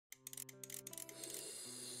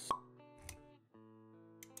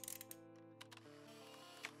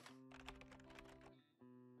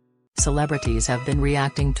Celebrities have been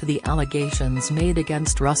reacting to the allegations made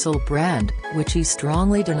against Russell Brand, which he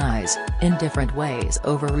strongly denies, in different ways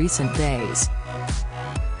over recent days.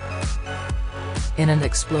 In an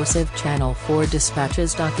explosive Channel 4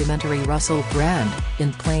 Dispatches documentary Russell Brand,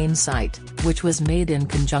 In Plain Sight, which was made in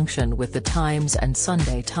conjunction with The Times and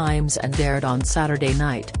Sunday Times and aired on Saturday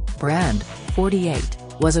night, Brand, 48,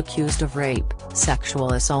 was accused of rape,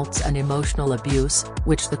 sexual assaults and emotional abuse,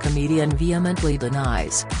 which the comedian vehemently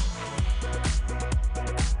denies.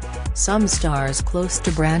 Some stars close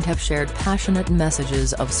to Brand have shared passionate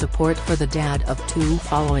messages of support for the dad of two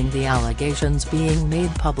following the allegations being made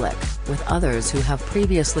public, with others who have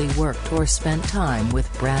previously worked or spent time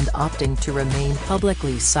with Brand opting to remain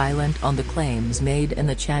publicly silent on the claims made in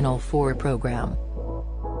the Channel 4 program.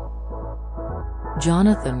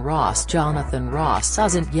 Jonathan Ross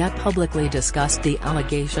hasn't yet publicly discussed the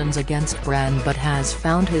allegations against Brand but has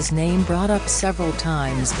found his name brought up several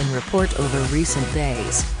times in report over recent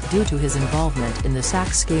days, due to his involvement in the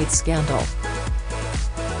Saxgate scandal.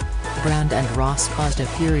 Brand and Ross caused a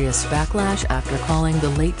furious backlash after calling the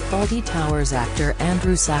late Fawlty Towers actor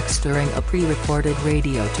Andrew Sachs during a pre-recorded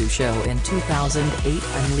Radio 2 show in 2008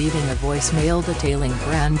 and leaving a voicemail detailing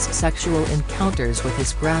Brand's sexual encounters with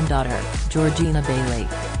his granddaughter, Georgina Bailey.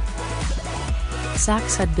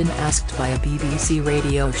 Sachs had been asked by a BBC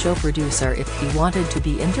radio show producer if he wanted to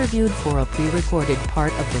be interviewed for a pre-recorded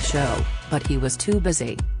part of the show, but he was too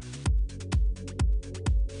busy.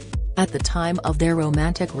 At the time of their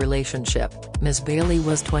romantic relationship, Ms. Bailey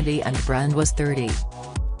was 20 and Brand was 30.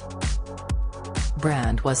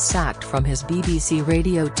 Brand was sacked from his BBC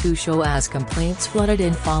Radio 2 show as complaints flooded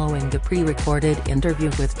in following the pre-recorded interview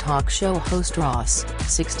with talk show host Ross,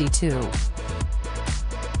 62.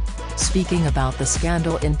 Speaking about the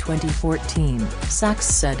scandal in 2014, Sachs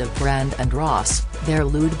said of Brand and Ross, "Their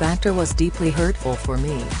lewd banter was deeply hurtful for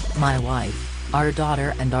me, my wife, our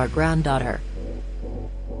daughter and our granddaughter.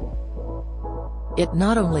 It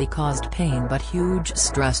not only caused pain but huge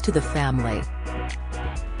stress to the family."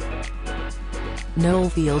 Noel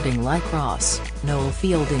Fielding. Like Ross, Noel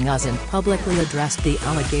Fielding hasn't publicly addressed the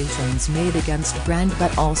allegations made against Brand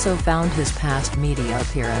but also found his past media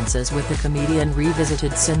appearances with the comedian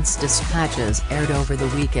revisited since Dispatches aired over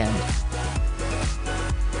the weekend.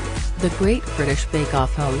 The Great British Bake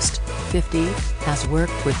Off host, 50, has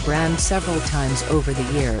worked with Brand several times over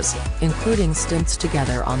the years, including stints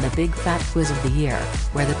together on the Big Fat Quiz of the Year,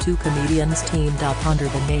 where the two comedians teamed up under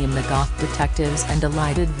the name The Goth Detectives and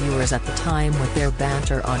delighted viewers at the time with their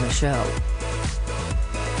banter on the show.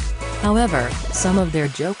 However, some of their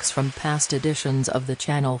jokes from past editions of the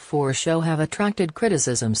Channel 4 show have attracted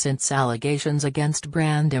criticism since allegations against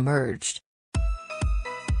Brand emerged.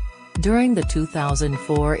 During the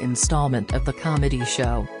 2004 installment of the comedy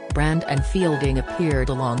show, Brand and Fielding appeared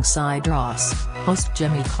alongside Ross, host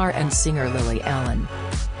Jimmy Carr and singer Lily Allen.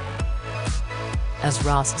 As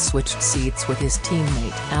Ross switched seats with his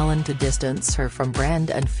teammate Allen to distance her from Brand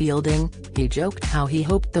and Fielding, he joked how he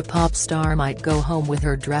hoped the pop star might go home with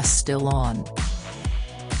her dress still on.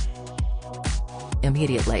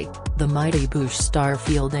 Immediately, the Mighty Boosh star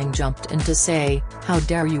Fielding jumped in to say, "How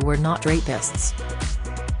dare you, we're not rapists."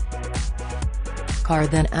 Carr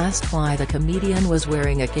then asked why the comedian was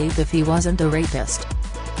wearing a cape if he wasn't a rapist.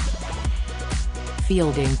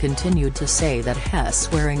 Fielding continued to say that Hess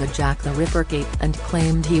wearing a Jack the Ripper cape and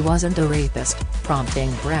claimed he wasn't a rapist,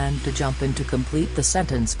 prompting Brand to jump in to complete the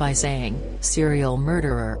sentence by saying, "serial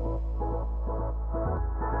murderer."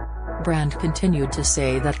 Brand continued to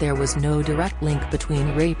say that there was no direct link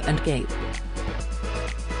between rape and cape.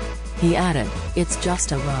 He added, "It's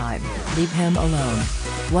just a rhyme, leave him alone.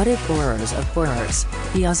 What if, horrors of horrors,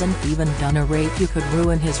 he hasn't even done a rape? You could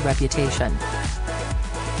ruin his reputation."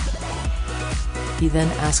 He then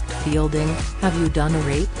asked Fielding, "Have you done a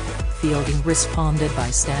rape?" Fielding responded by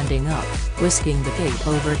standing up, whisking the cape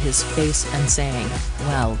over his face and saying,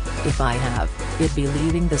 "Well, if I have, it'd be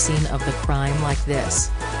leaving the scene of the crime like this."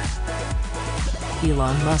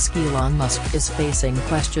 Elon Musk is facing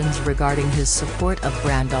questions regarding his support of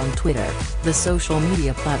Brand on Twitter, the social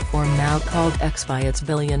media platform now called X by its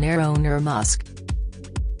billionaire owner Musk.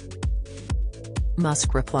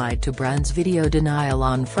 Musk replied to Brand's video denial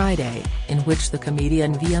on Friday, in which the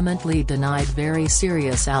comedian vehemently denied very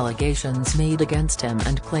serious allegations made against him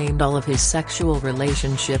and claimed all of his sexual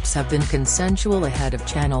relationships have been consensual ahead of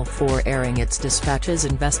Channel 4 airing its Dispatches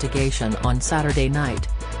investigation on Saturday night.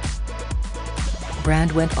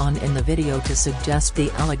 Brand went on in the video to suggest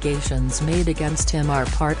the allegations made against him are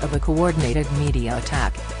part of a coordinated media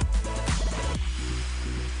attack.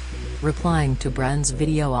 Replying to Brand's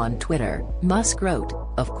video on Twitter, Musk wrote,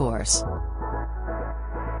 "Of course.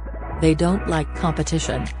 They don't like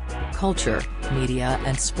competition. Culture, Media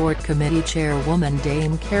and Sport Committee Chairwoman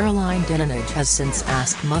Dame Caroline Dinenage has since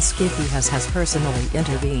asked Musk if he has personally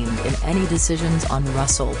intervened in any decisions on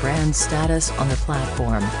Russell Brand's status on the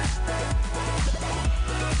platform.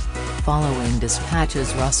 Following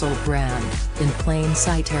Dispatch's Russell Brand, in plain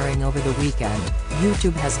sight airing over the weekend,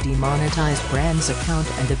 YouTube has demonetized Brand's account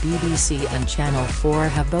and the BBC and Channel 4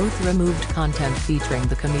 have both removed content featuring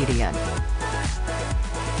the comedian.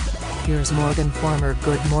 Piers Morgan. Former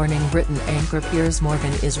Good Morning Britain anchor Piers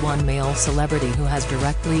Morgan is one male celebrity who has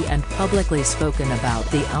directly and publicly spoken about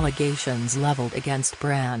the allegations leveled against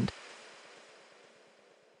Brand.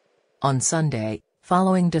 On Sunday,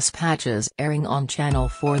 following Dispatches airing on Channel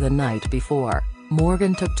 4 the night before,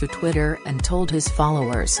 Morgan took to Twitter and told his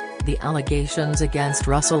followers, "The allegations against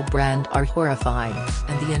Russell Brand are horrifying,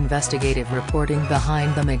 and the investigative reporting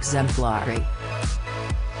behind them exemplary.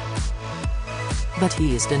 But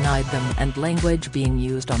he's denied them, and language being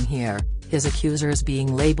used on here, his accusers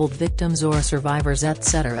being labeled victims or survivors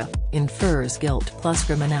etc., infers guilt plus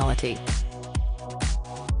criminality.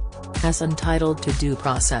 As entitled to due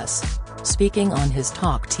process." Speaking on his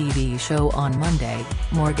Talk TV show on Monday,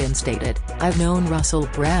 Morgan stated, "I've known Russell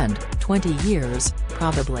Brand, 20 years,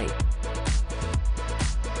 probably.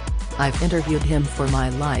 I've interviewed him for my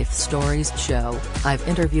Life Stories show, I've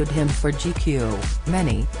interviewed him for GQ,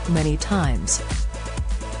 many times.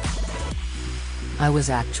 I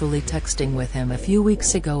was actually texting with him a few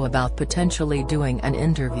weeks ago about potentially doing an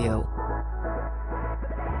interview.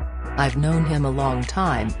 I've known him a long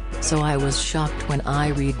time, so I was shocked when I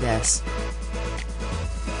read this."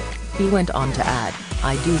 He went on to add,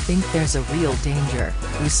 "I do think there's a real danger.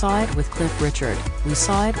 We saw it with Cliff Richard, we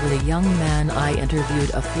saw it with a young man I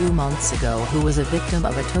interviewed a few months ago who was a victim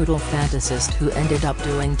of a total fantasist who ended up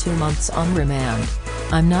doing 2 months on remand.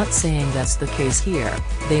 I'm not saying that's the case here,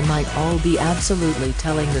 they might all be absolutely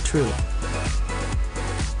telling the truth.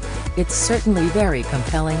 It's certainly very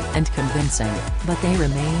compelling and convincing, but they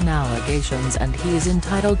remain allegations and he's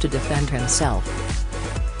entitled to defend himself."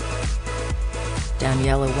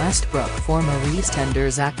 Daniela Westbrook. Former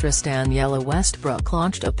EastEnders actress Daniela Westbrook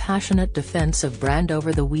launched a passionate defense of Brand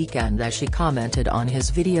over the weekend as she commented on his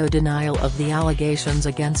video denial of the allegations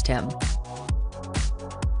against him.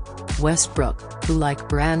 Westbrook, who like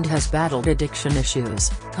Brand has battled addiction issues,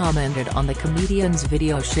 commented on the comedian's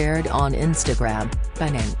video shared on Instagram,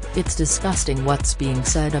 penning, "It's disgusting what's being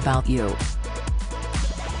said about you.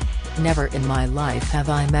 Never in my life have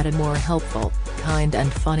I met a more helpful, kind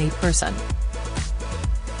and funny person.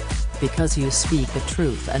 Because you speak the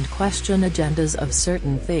truth and question agendas of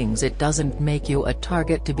certain things, it doesn't make you a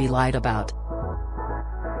target to be lied about.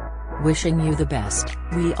 Wishing you the best,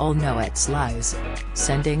 we all know it's lies.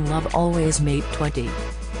 Sending love always mate 20.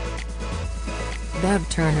 Bev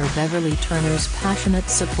Turner. Beverly Turner's passionate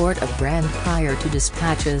support of Brand prior to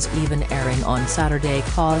Dispatches even airing on Saturday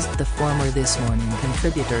caused the former This Morning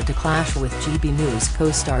contributor to clash with GB News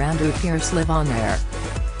co-star Andrew Pierce live on air.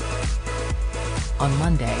 On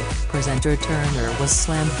Monday, presenter Turner was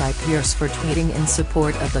slammed by Pierce for tweeting in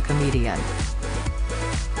support of the comedian.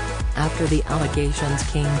 After the allegations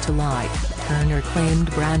came to light, Turner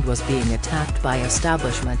claimed Brand was being attacked by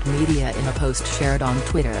establishment media in a post shared on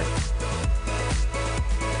Twitter.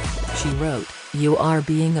 She wrote, "You are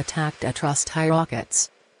being attacked at Trust High Rockets."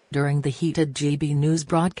 During the heated GB News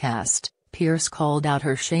broadcast, Pierce called out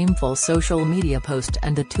her shameful social media post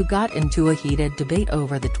and the two got into a heated debate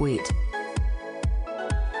over the tweet.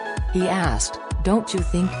 He asked, "Don't you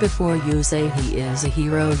think before you say he is a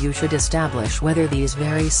hero you should establish whether these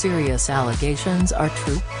very serious allegations are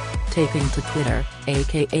true?" Taking to Twitter,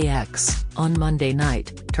 aka X, on Monday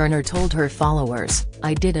night, Turner told her followers,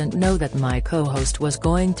 "I didn't know that my co-host was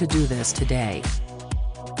going to do this today.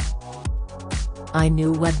 I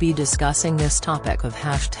knew we'd be discussing this topic of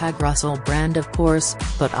 #Russell Brand of course,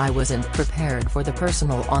 but I wasn't prepared for the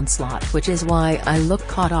personal onslaught, which is why I look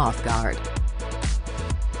caught off guard."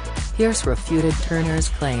 Pierce refuted Turner's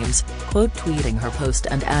claims, quote-tweeting her post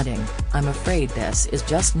and adding, "I'm afraid this is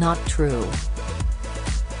just not true."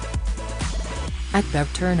 At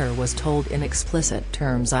Bev Turner was told in explicit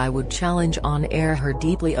terms I would challenge on air her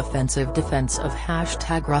deeply offensive defense of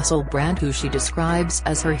 #Russell Brand, who she describes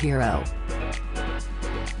as her hero.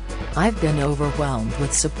 "I've been overwhelmed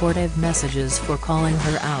with supportive messages for calling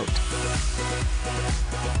her out."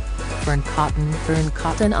 Fern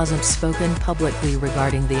Cotton hasn't spoken publicly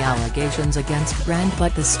regarding the allegations against Brand,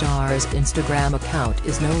 but the star's Instagram account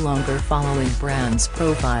is no longer following Brand's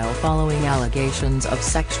profile following allegations of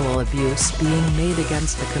sexual abuse being made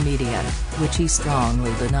against the comedian, which he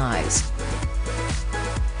strongly denies.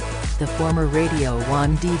 The former Radio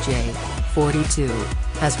 1 DJ, 42,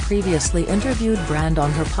 has previously interviewed Brand on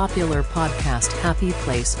her popular podcast Happy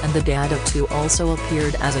Place, and the dad of two also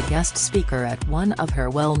appeared as a guest speaker at one of her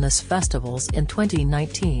wellness festivals in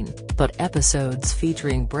 2019, but episodes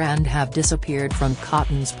featuring Brand have disappeared from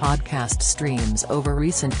Cotton's podcast streams over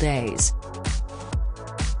recent days.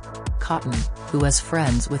 Cotton, who is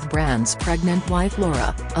friends with Brand's pregnant wife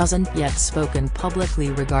Laura, hasn't yet spoken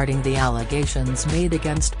publicly regarding the allegations made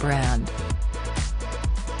against Brand.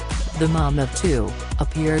 The mom of two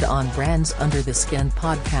appeared on Brand's Under the Skin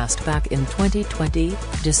podcast back in 2020,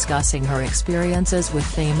 discussing her experiences with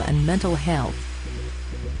fame and mental health.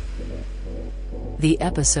 The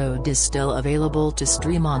episode is still available to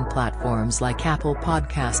stream on platforms like Apple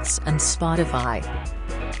Podcasts and Spotify.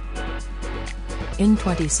 In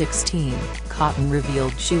 2016, Cotton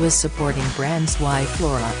revealed she was supporting Brand's wife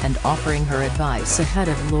Laura and offering her advice ahead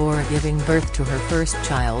of Laura giving birth to her first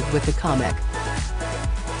child with the comic.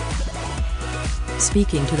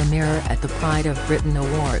 Speaking to the Mirror at the Pride of Britain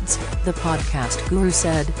Awards, the podcast guru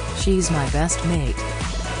said, "She's my best mate.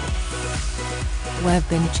 We've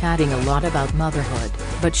been chatting a lot about motherhood,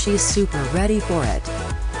 but she's super ready for it.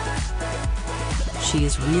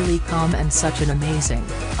 She's really calm and such an amazing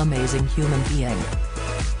human being."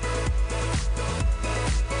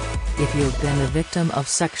 If you've been a victim of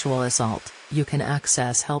sexual assault, you can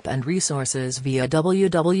access help and resources via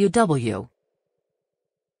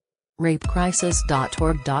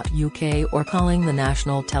www.rapecrisis.org.uk or calling the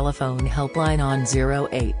national telephone helpline on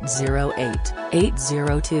 0808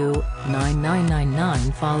 802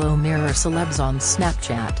 9999. Follow Mirror Celebs on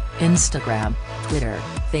Snapchat, Instagram, Twitter,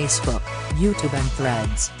 Facebook, YouTube and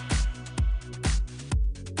Threads.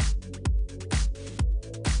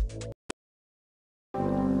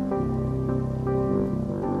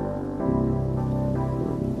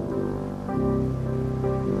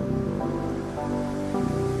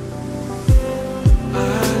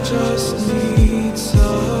 Just need